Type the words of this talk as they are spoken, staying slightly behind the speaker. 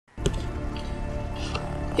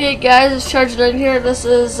Hey guys, it's Charging in here. This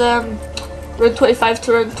is round 25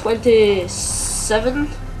 to round 27.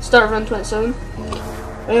 Start of round 27.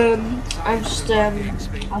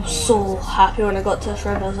 I was so happy when I got to this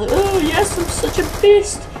round. I was like, oh yes, I'm such a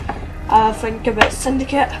beast. I think about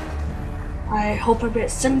Syndicate. I hope I beat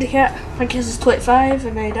Syndicate. I think this is 25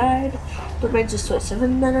 and I died. But mine's just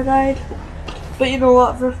 27 and then I died. But you know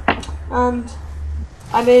whatever. And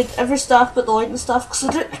I made every staff but the lightning staff because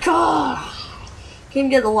I didn't.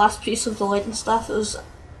 Couldn't get the last piece of the lightning staff. It was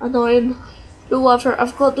annoying. But whatever.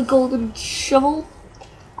 I've got the golden shovel.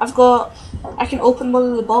 I can open one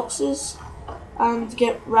of the boxes and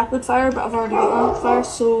get rapid fire, but I've already got rapid fire,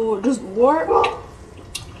 so it doesn't work.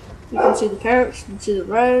 You can see the perks, you can see the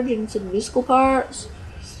round, you can see the musical parts.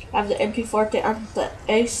 I have the MP40 and the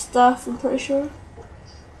ace staff, I'm pretty sure.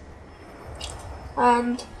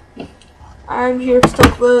 And I'm here to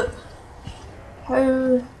talk about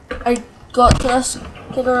how I got to this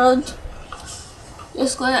kind of round.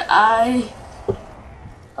 Basically, I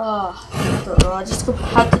don't know, I just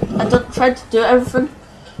tried to do everything,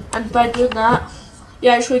 and by doing that, you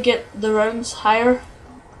actually get the rounds higher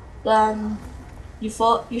than you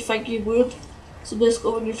think you would. So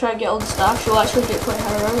basically, when you try and get all the staff, you'll actually get quite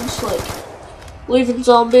high rounds, like leaving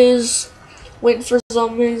zombies, waiting for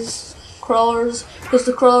zombies, crawlers, because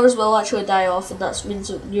the crawlers will actually die off, and that means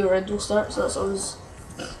that new round will start. So that's always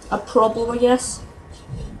a problem, I guess.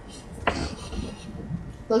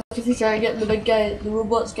 Like if you try and get the big guy, the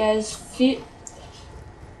robots guy's feet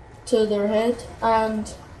to their head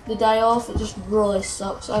and they die off, it just really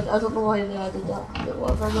sucks. I don't know why they added that, but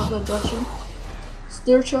whatever, I'm not going to judge them. It's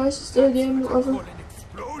their choice, it's their game, whatever.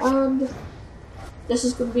 And this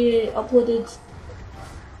is going to be uploaded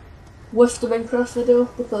with the Minecraft video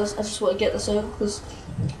because I just want to get this out because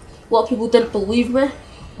a lot of people didn't believe me,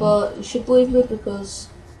 but you should believe me because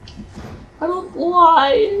I don't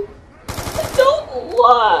lie. I don't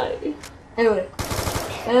lie. Anyway,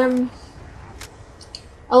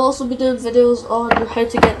 I'll also be doing videos on how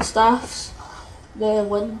to get the staffs. The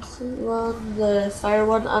wind one, the fire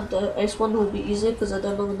one, and the ice one will be easy because I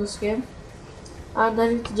don't know in this game. And I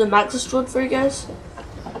need to do Maxis Road for you guys.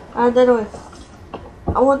 And anyway,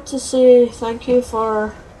 I want to say thank you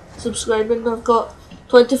for subscribing. I've got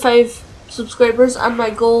 25 subscribers, and my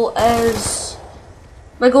goal is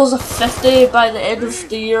a 50 by the end of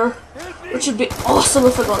the year, which would be awesome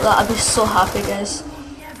if I got that. I'd be so happy, guys.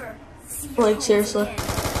 Like seriously.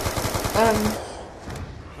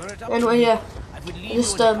 Anyway, yeah, I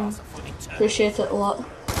just appreciate it a lot.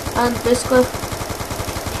 And basically,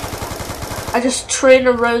 I just train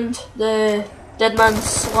around the dead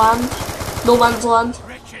man's land, no man's land,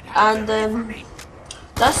 and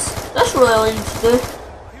that's really all you need to do.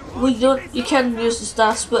 You can use the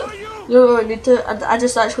stats, but you don't really need to. And I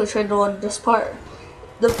just actually trained on this part.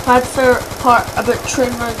 The bad part about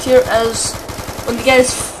training around here is when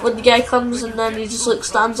the guy comes and then he just like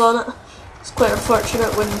stands on it. It's quite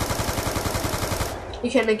unfortunate when he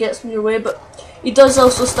kind of gets in your way, but he does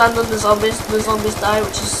also stand on the zombies and the zombies die,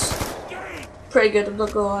 which is pretty good, I'm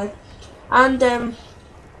not gonna lie. And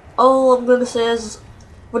all I'm gonna say is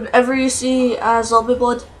whenever you see a zombie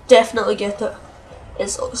blood, definitely get it.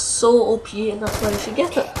 It's so OP and that's why you should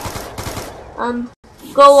get it. And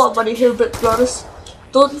got a lot of money here, but to be honest,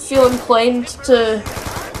 don't feel inclined to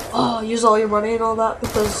use all your money and all that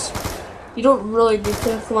because you don't really need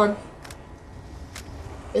to. Come on,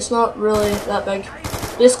 it's not really that big.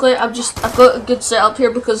 Basically, I've got a good setup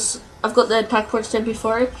here because I've got the pack points to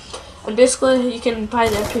MP40, and basically you can buy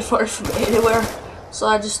the MP40 from anywhere. So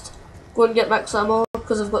I just go and get max ammo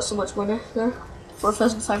because I've got so much money there,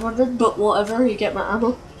 4,500. But whatever, you get my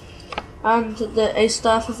ammo. And the ace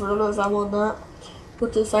staff, if I run out of ammo on that, go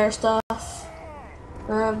to the fire staff.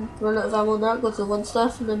 Run out of ammo on that, go to the one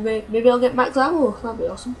staff, and then maybe I'll get max ammo. That'd be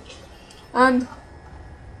awesome. And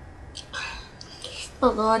I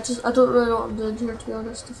don't know, I don't really know what I'm doing here, to be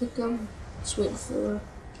honest. I think I'm just waiting for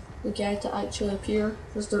the guy to actually appear,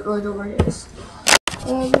 because I don't really know where he is.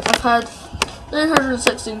 I've had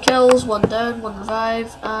 916 kills, 1 down, 1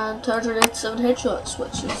 revive, and 287 headshots,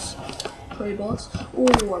 which is pretty boss. Oh,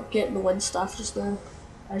 I'm getting the wind staff just now,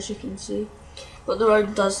 as you can see. But the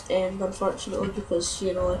round does end, unfortunately, because,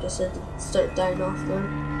 you know, like I said, it started dying off there.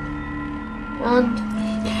 And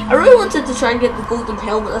I really wanted to try and get the golden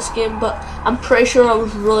helmet this game, but I'm pretty sure I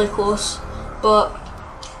was really close. But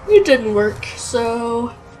it didn't work,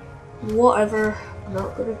 so whatever. I'm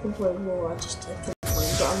not going to complain more. I just did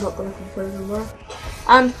complain, but I'm not going to complain anymore.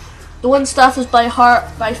 And the wind staff is by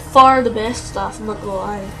far the best staff, I'm not going to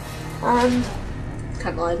lie. And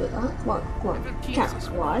can't lie about that. Come on, you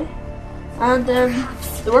can't lie. And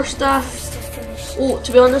the worst staff Oh,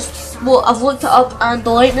 to be honest, well, I've looked it up, and the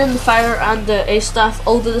lightning, the fire, and the ice staff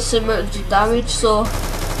all do the same amount of damage, so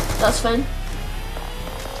that's fine.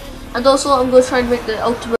 And also, I'm going to try and make the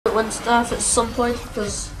ultimate wind staff at some point,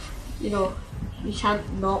 because, you know, you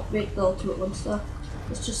can't not make the ultimate wind staff.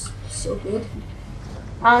 It's just so good.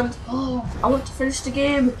 And, oh, I want to finish the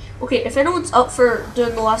game. Okay, if anyone's up for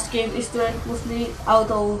doing the last game Easter egg with me, I'll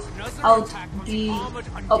be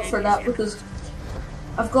up for that, because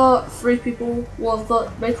I've got 3 people. Well, I've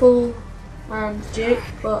got Michael and Jake,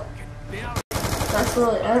 but that's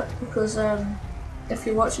really it, because if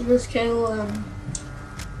you're watching this, Kyle, you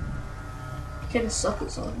kind of suck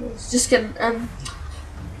at zombies. Just kidding.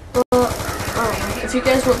 But I don't know. If you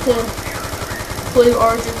guys want to play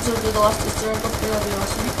Origins or do the last Easter egg, that'd be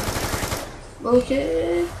awesome.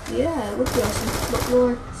 Okay, yeah, it would be awesome. Not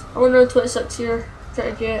more. I'm on round 26 here,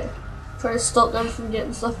 trying to stop them from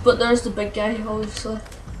getting stuff. But there's the big guy, obviously,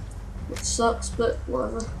 which sucks. But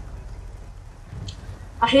whatever.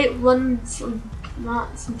 I hate running from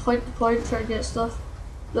point to point trying to get stuff.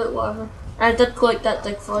 But whatever. And I did collect that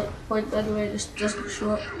dig point by the way, just doesn't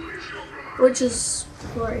show up, which is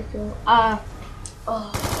pretty cool.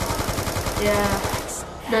 Yeah.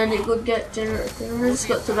 Now I need to go get generator. I just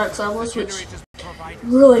got to max ammo, which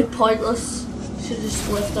really pointless. Should just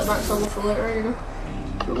left that max ammo for later, you know.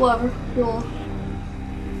 But whatever, cool.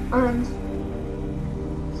 And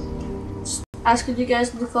just asking you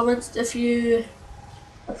guys in the comments if you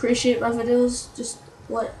appreciate my videos. Just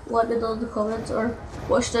let me know in the comments, or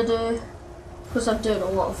what should I do? Because I'm doing a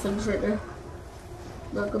lot of things right now.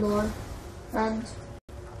 Not gonna lie. And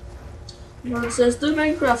everyone says do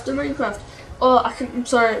Minecraft, do Minecraft. Oh, I'm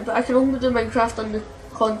sorry, but I can only do Minecraft on the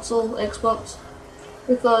console, Xbox,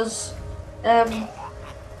 because my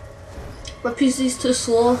PC's too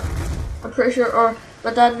slow. I'm pretty sure, or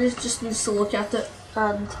my dad just needs to look at it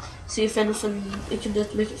and see if anything he can do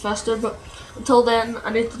to make it faster. But until then,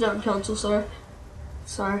 I need to do it on console. Sorry,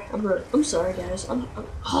 I'm sorry, guys. I'm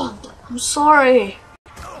sorry.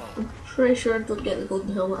 I'm pretty sure I don't get the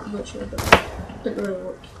golden helmet. I'm not sure, but it didn't really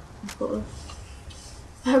work.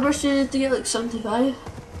 How much do you need to get? Like 75?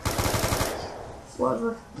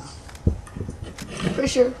 Whatever. Pretty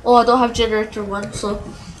sure. Oh, I don't have generator 1, so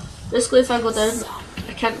basically if I go down,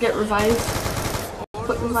 I can't get revived.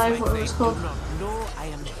 Quick revive, whatever it's called.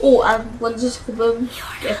 Oh, and one's just kaboom.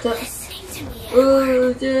 Get it.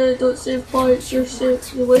 Oh, yeah, don't save points. You're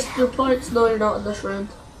wasting your points. No, you're not in this round.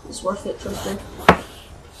 It's worth it, trust me.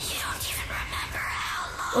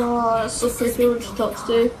 Oh, that's so creepy when she talks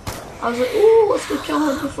to you. I was like, oh, let's go kill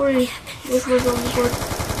him before he goes my zombie board.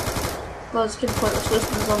 Well, it's kind of pointless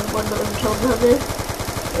wasting the zombie board, not even killing him there.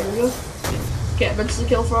 There we go. Get an instant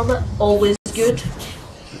kill from it. Always good.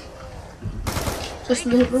 Just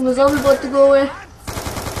need for my zombie board to go away.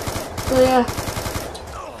 So yeah.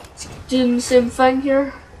 Doing the same thing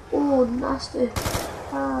here. Oh, nasty.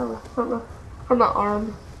 Ow. Hurt my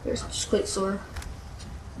arm. It's just quite sore.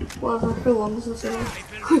 Whatever, how long is this anyway?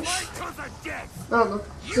 I don't know.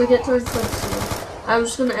 So I get to around 27. I'm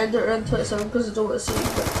just gonna end it around 27 because I don't want to see you,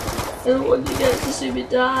 but I don't want you guys to see me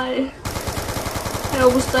die. I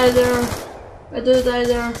almost die there. I do die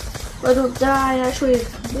there. But I don't die, I actually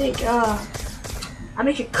I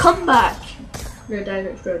make a comeback. I'm gonna die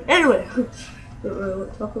next round. Anyway, I don't really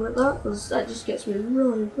want to talk about that because that just gets me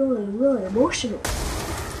really emotional.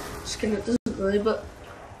 Just kidding, it doesn't really, but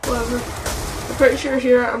whatever. I'm pretty sure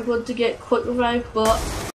here I'm going to get quick revive, but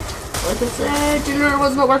like I said, generator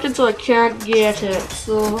was not working, so I can't get it.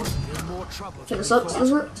 So kind of sucks,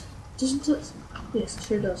 doesn't it? Doesn't it? Yes, it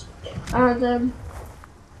sure does. And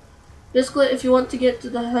basically, if you want to get to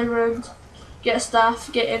the high round, get a staff,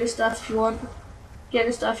 get any staff you want, get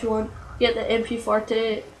any staff you want, get the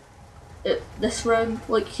MP40 this round,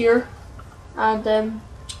 like here, and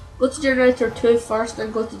go to generator 2 first,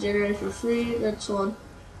 then go to generator 3, and so on.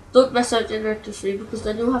 Don't miss out generator 3 because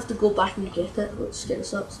then you'll have to go back and get it, which kind of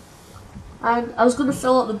sucks. And I was going to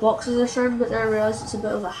fill up the boxes this round, but then I realised it's a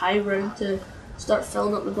bit of a high round to start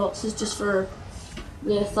filling up the boxes just for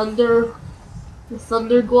the thunder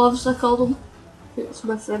gloves, I call them. I think that's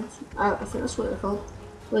my friend. I think that's what they're called.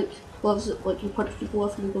 Like gloves that like you punch people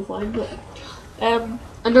with and they go flying. But and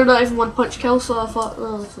they're not even one punch kill, so I thought,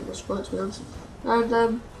 oh, that's not much point to be honest.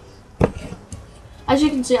 And as you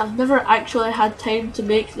can see, I've never actually had time to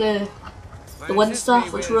make the wind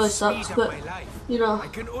stuff, which really sucks, but you know,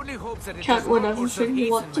 can't win everything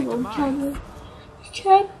you want to win, can we? You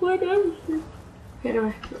can't win everything.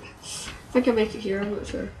 Anyway, I think I make it here, I'm not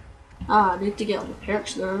sure. I need to get all the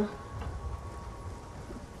perks now.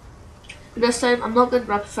 And this time, I'm not going to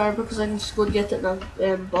rapid fire because I can just go and get it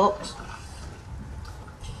in a box.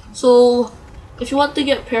 So, if you want to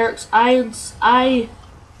get perks, I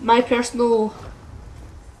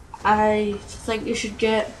think you should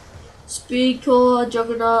get Speed Cola,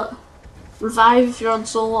 Juggernaut, Revive if you're on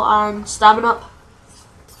solo, and Stamina Up.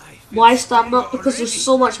 Why Stamina Up? Because there's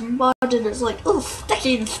so much mud and it's like, oh,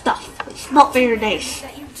 sticky and stuff. It's not very nice.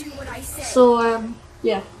 So,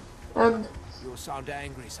 yeah. And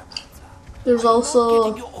there's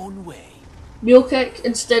also Mule Kick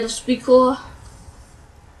instead of Speed Cola.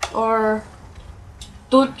 Or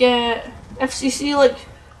don't get FCC, like,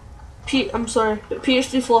 I'm sorry, but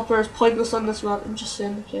PhD Flopper is pointless on this map, I'm just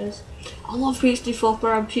saying because I love PhD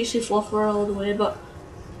Flopper and PhD Flopper all the way, but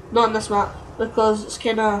not on this map because it's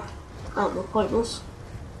kinda, I don't know, pointless,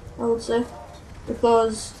 I would say,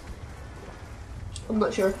 because I'm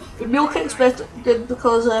not sure. But Mule Kick's better, good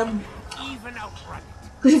because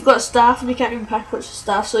you've got a staff and you can't even pack punch the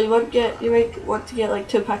staff, so you might want to get like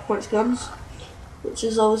 2 pack punch guns, which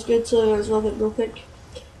is always good, so you as well get Mule Kick.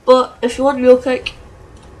 But if you want Mule Kick,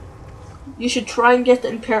 you should try and get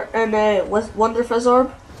it with Wonder Fizz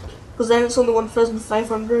Orb, because then it's only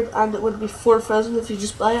 1,500 and it would be 4,000 if you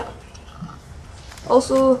just buy it.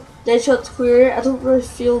 Also, Deadshot's Query, I don't really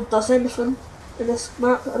feel does anything in this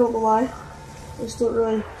map, I don't know why. I just don't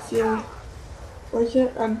really feel like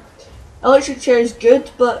it. And Electric Cherry is good,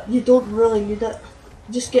 but you don't really need it.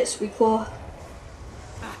 Just get Speed Cola.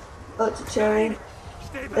 Electric Cherry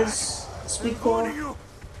is Speed Cola.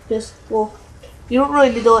 Yes, well, you don't really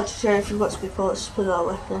need Electric Cherry if you've got Speed Cola, let's just put it that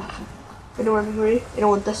way. Yeah. Anyone agree?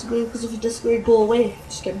 Anyone disagree? Because if you disagree, go away.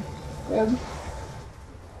 Just kidding.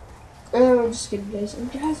 I'm just kidding, guys. I'm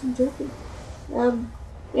joking.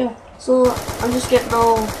 Yeah. So I'm just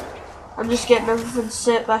getting everything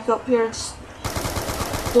set back up here. Just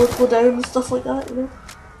don't go down and stuff like that, you know.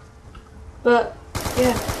 But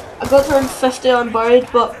yeah, I got to around 50 on Buried,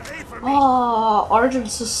 but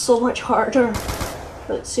Origins is so much harder.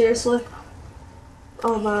 Like seriously.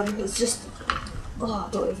 Oh man, it's just,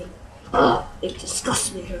 don't even, it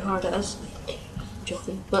disgusts me how hard it is. I'm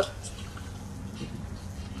joking, but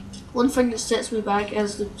one thing that sets me back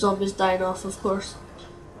is the zombies dying off, of course.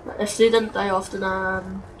 If they didn't die off, then I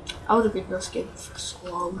would have been in this game for so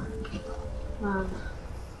long.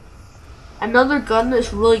 Another gun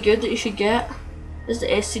that's really good that you should get is the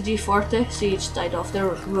SCG-40. See, it just died off there,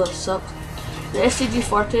 it really sucked. The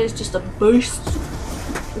SCG-40 is just a boost,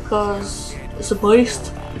 because it's a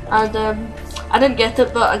boost, and I didn't get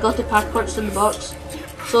it, but I got the pack punched in the box.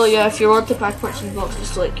 So yeah, if you want the pack punch in the box,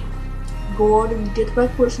 just like go on and get the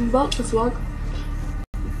pack punch in the box if you want.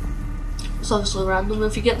 It's obviously random.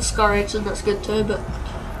 If you get the Scar Edge, then that's good too.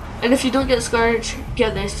 And if you don't get the Scar Edge,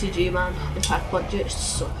 get the STG, man. The pack punch, it's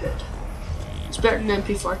so good. It's better than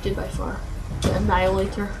MP40 by far. The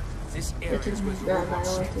Annihilator. It is the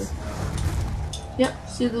Annihilator. Yep.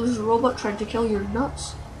 See, there's a robot trying to kill your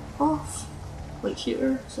nuts off. Like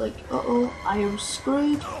here, it's like, uh-oh, I am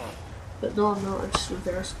screwed. But no, I'm not, I just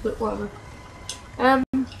reversed, but whatever.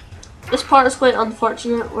 This part is quite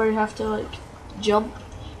unfortunate where you have to like jump.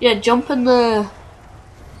 Yeah, jump in the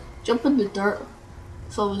dirt.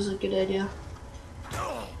 It's always a good idea.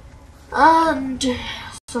 And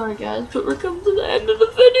sorry guys, but we're coming to the end of the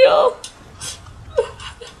video.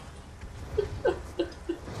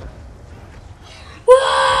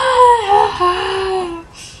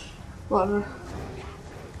 Whatever.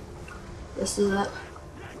 This is it.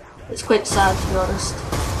 It's quite sad to be honest.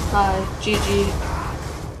 GG.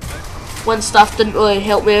 One stuff didn't really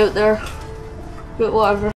help me out there. But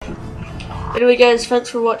whatever. Anyway guys, thanks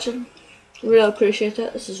for watching. Really appreciate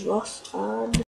it. This is Ross and